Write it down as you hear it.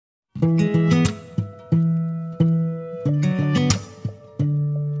Hi.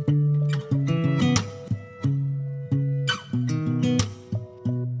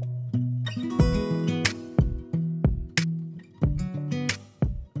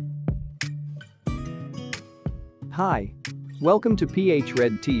 Welcome to PH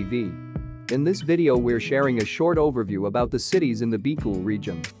Red TV. In this video we're sharing a short overview about the cities in the Bicol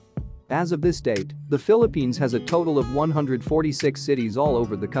region. As of this date, the Philippines has a total of 146 cities all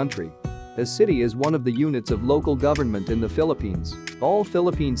over the country. A city is one of the units of local government in the Philippines. All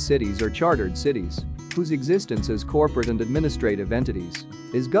Philippine cities are chartered cities, whose existence as corporate and administrative entities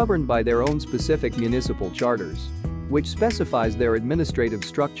is governed by their own specific municipal charters, which specifies their administrative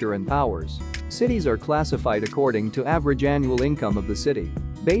structure and powers. Cities are classified according to average annual income of the city,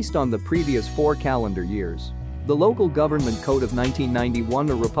 based on the previous 4 calendar years. The Local Government Code of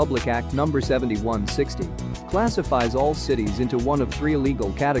 1991 or Republic Act No. 7160 classifies all cities into one of 3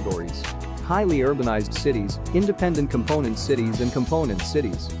 legal categories: highly urbanized cities, independent component cities and component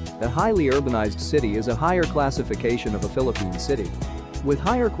cities. A highly urbanized city is a higher classification of a Philippine city, with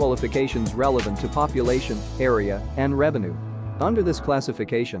higher qualifications relevant to population, area, and revenue. Under this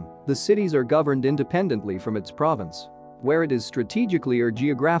classification, the cities are governed independently from its province, where it is strategically or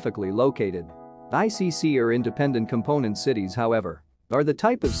geographically located. ICC or independent component cities, however, are the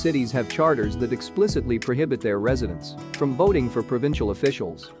type of cities have charters that explicitly prohibit their residents from voting for provincial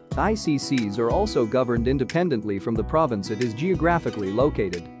officials. ICCs are also governed independently from the province it is geographically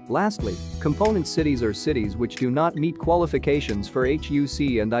located. Lastly, component cities are cities which do not meet qualifications for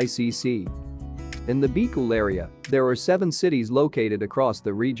HUC and ICC. In the Bicol area, there are 7 cities located across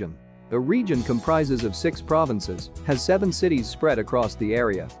the region. A region comprises of 6 provinces, has 7 cities spread across the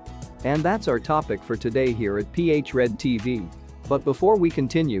area. And that's our topic for today here at PH Red TV. But before we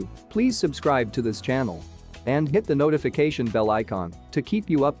continue, please subscribe to this channel and hit the notification bell icon to keep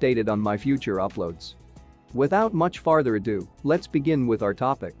you updated on my future uploads. Without much farther ado, let's begin with our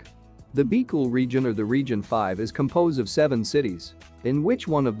topic. The Bicol region or the Region 5 is composed of 7 cities, in which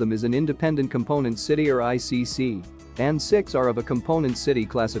one of them is an independent component city or ICC, and 6 are of a component city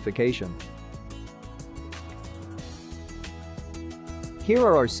classification. Here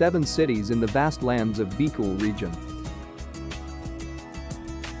are our 7 cities in the vast lands of Bicol region.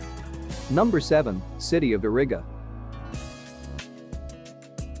 Number 7, City of Iriga.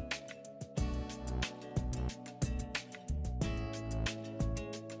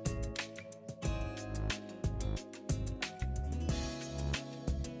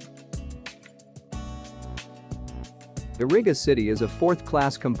 Iriga City is a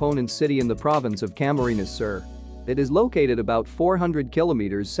 4th-class component city in the province of Camarines Sur. It is located about 400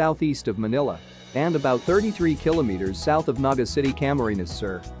 kilometers southeast of Manila and about 33 kilometers south of Naga City, Camarines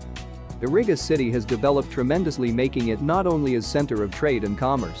Sur. Iriga City has developed tremendously, making it not only a center of trade and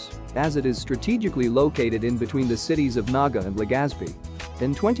commerce, as it is strategically located in between the cities of Naga and Legazpi.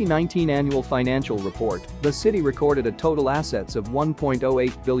 In 2019 annual financial report, the city recorded a total assets of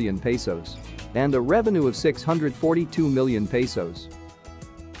 1.08 billion pesos and a revenue of 642 million pesos.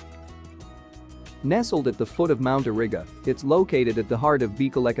 Nestled at the foot of Mount Iriga, it's located at the heart of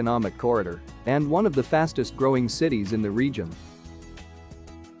Bicol Economic Corridor and one of the fastest growing cities in the region.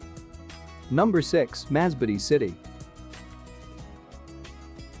 Number 6, Masbate City.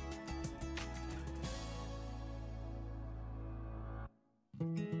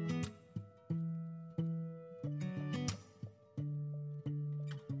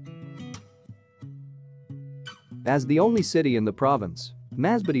 As the only city in the province,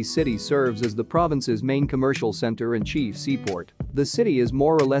 Masbate City serves as the province's main commercial center and chief seaport. The city is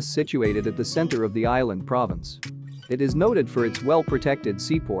more or less situated at the center of the island province. It is noted for its well-protected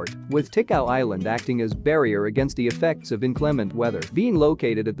seaport, with Ticao Island acting as barrier against the effects of inclement weather. Being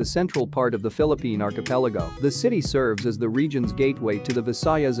located at the central part of the Philippine archipelago, the city serves as the region's gateway to the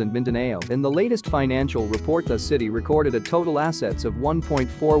Visayas and Mindanao. In the latest financial report, the city recorded a total assets of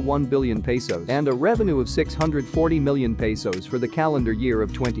 1.41 billion pesos and a revenue of 640 million pesos for the calendar year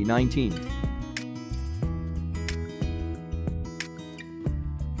of 2019.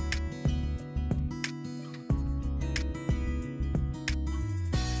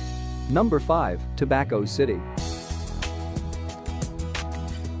 Number 5, Tobacco City.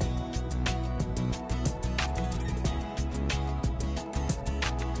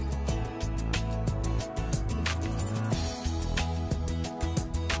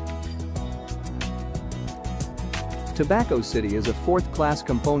 Tobacco City is a 4th-class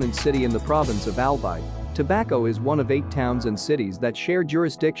component city in the province of Albay. Tobacco is one of 8 towns and cities that share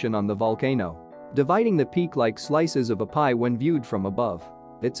jurisdiction on the volcano, dividing the peak like slices of a pie when viewed from above.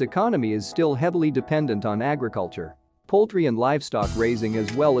 Its economy is still heavily dependent on agriculture, poultry and livestock raising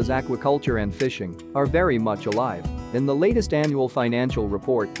as well as aquaculture and fishing are very much alive. In the latest annual financial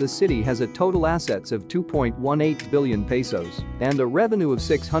report, the city has a total assets of 2.18 billion pesos and a revenue of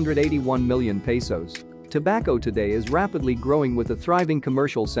 681 million pesos. Tobacco today is rapidly growing with a thriving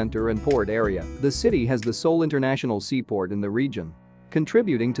commercial center and port area. The city has the sole international seaport in the region,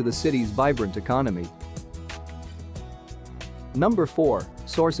 contributing to the city's vibrant economy. Number 4.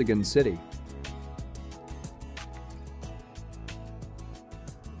 Sorsogon City.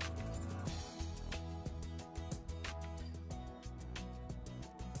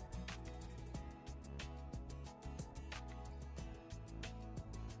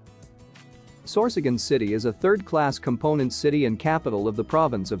 Sorsogon City is a third-class component city and capital of the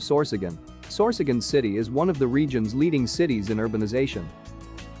province of Sorsogon. Sorsogon City is one of the region's leading cities in urbanization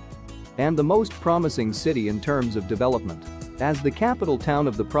and the most promising city in terms of development. As the capital town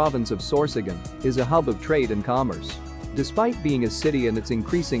of the province of Sorsogon, is a hub of trade and commerce. Despite being a city and its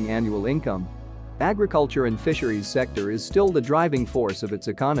increasing annual income, agriculture and fisheries sector is still the driving force of its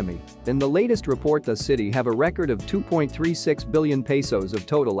economy. In the latest report, the city have a record of 2.36 billion pesos of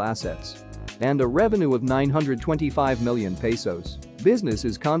total assets and a revenue of 925 million pesos. Business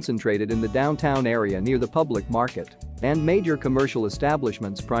is concentrated in the downtown area near the public market, and major commercial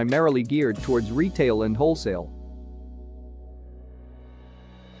establishments primarily geared towards retail and wholesale.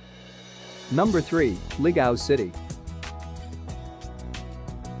 Number 3. Ligao City.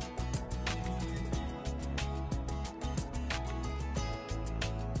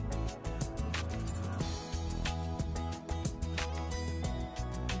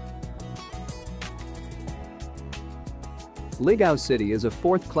 Ligao City is a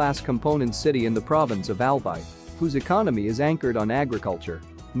fourth-class component city in the province of Albay, whose economy is anchored on agriculture.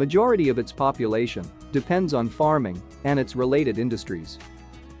 Majority of its population depends on farming and its related industries.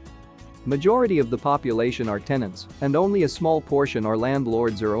 Majority of the population are tenants, and only a small portion are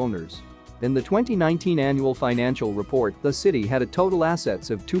landlords or owners. In the 2019 annual financial report, the city had a total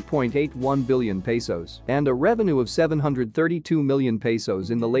assets of 2.81 billion pesos and a revenue of 732 million pesos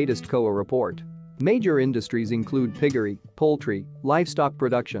in the latest COA report. Major industries include piggery, poultry, livestock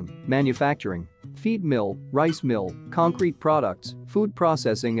production, manufacturing, feed mill, rice mill, concrete products, food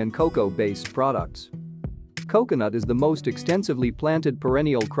processing and cocoa-based products. Coconut is the most extensively planted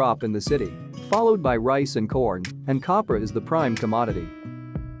perennial crop in the city, followed by rice and corn, and copra is the prime commodity.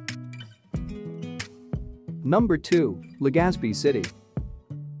 Number 2. Legazpi City.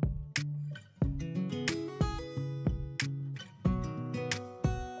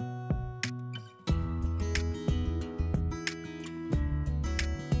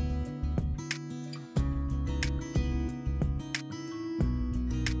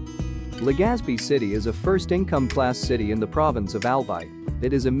 Legazpi City is a first-income class city in the province of Albay.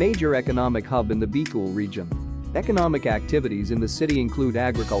 It is a major economic hub in the Bicol region. Economic activities in the city include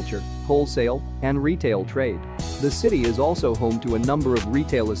agriculture, wholesale, and retail trade. The city is also home to a number of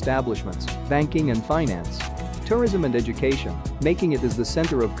retail establishments, banking and finance, tourism and education, making it as the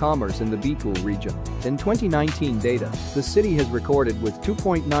center of commerce in the Bicol region. In 2019 data, the city has recorded with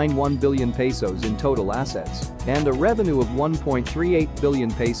 2.91 billion pesos in total assets and a revenue of 1.38 billion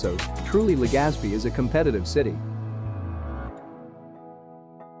pesos. Truly, Legazpi is a competitive city.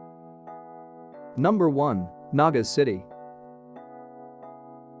 Number 1. Naga City.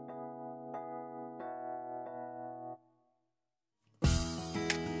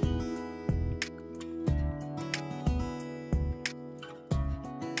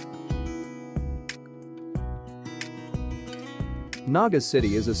 Naga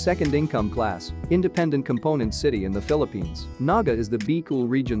City is a second-income class, independent component city in the Philippines. Naga is the Bicol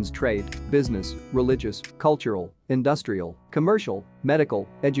region's trade, business, religious, cultural, industrial, commercial, medical,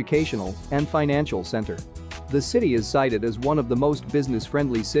 educational, and financial center. The city is cited as one of the most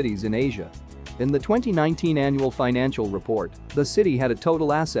business-friendly cities in Asia. In the 2019 annual financial report, the city had a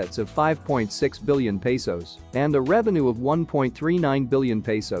total assets of 5.6 billion pesos and a revenue of 1.39 billion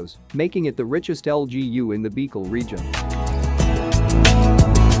pesos, making it the richest LGU in the Bicol region.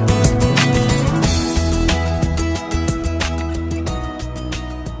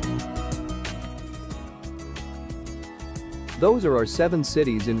 Those are our 7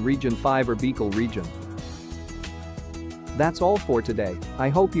 cities in Region 5 or Bicol region. That's all for today. I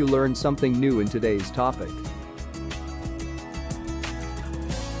hope you learned something new in today's topic.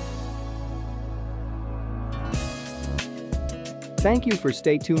 Thank you for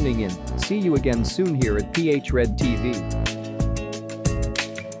tuning in. See you again soon here at PH Red TV.